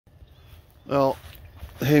Well,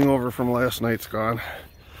 the hangover from last night's gone.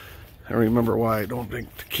 I remember why I don't drink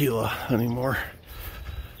tequila anymore.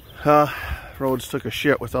 Roads took a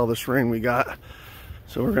shit with all this rain we got.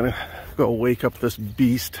 So we're gonna go wake up this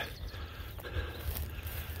beast.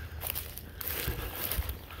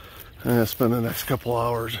 I'm gonna spend the next couple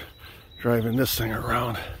hours driving this thing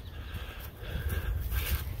around.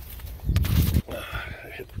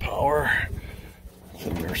 Hit power. It's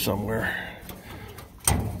in there somewhere.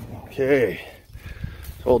 Okay.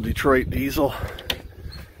 Old Detroit diesel.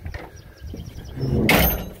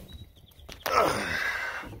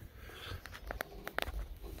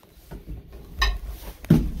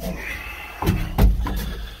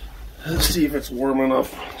 Let's see if it's warm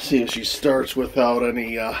enough. See if she starts without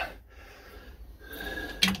any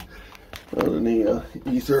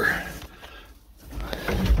ether.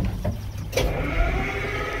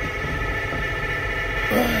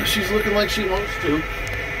 She's looking like she wants to.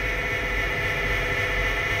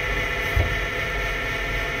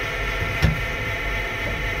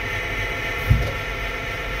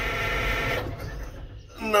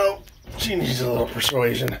 No, she needs a little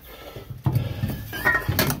persuasion.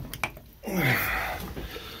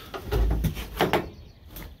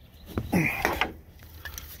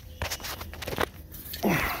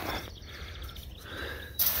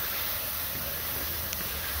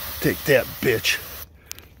 Take that, bitch.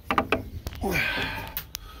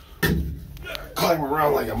 Climb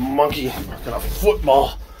around like a monkey, working a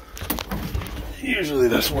football. Usually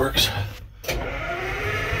this works.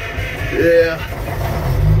 Yeah,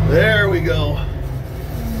 there we go.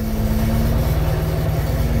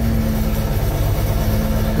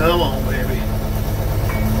 Come on, baby.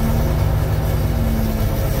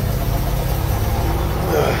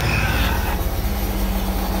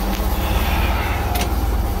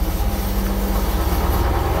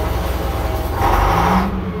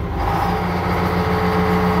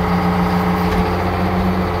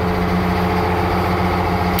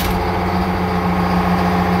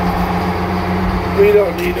 We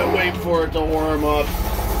don't need to wait for it to warm up.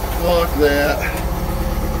 Fuck that.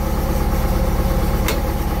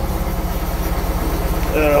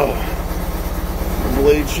 Oh. The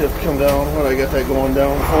blade shift come down. What I got that going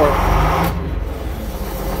down for?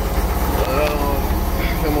 Oh,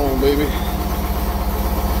 come on, baby.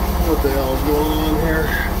 What the hell is going on here?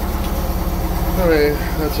 Okay,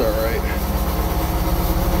 that's alright.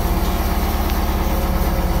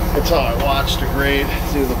 That's how I watch the grade.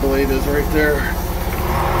 See where the blade is right there.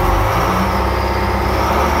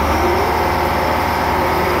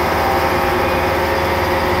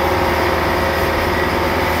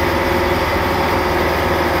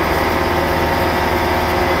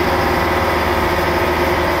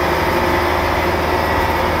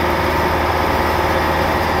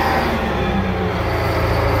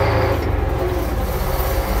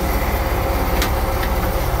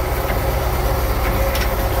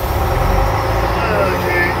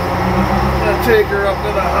 Take her up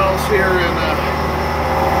to the house here and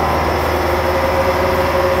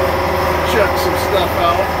check some stuff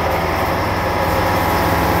out.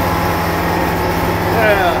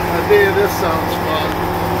 Yeah, I think this sounds fun.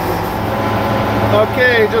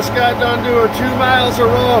 Okay, just got done doing 2 miles of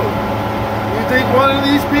road. You think one of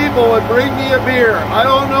these people would bring me a beer? I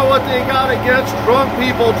don't know what they got against drunk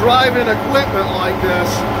people driving equipment like this.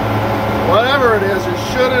 Whatever it is, it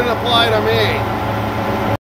shouldn't apply to me.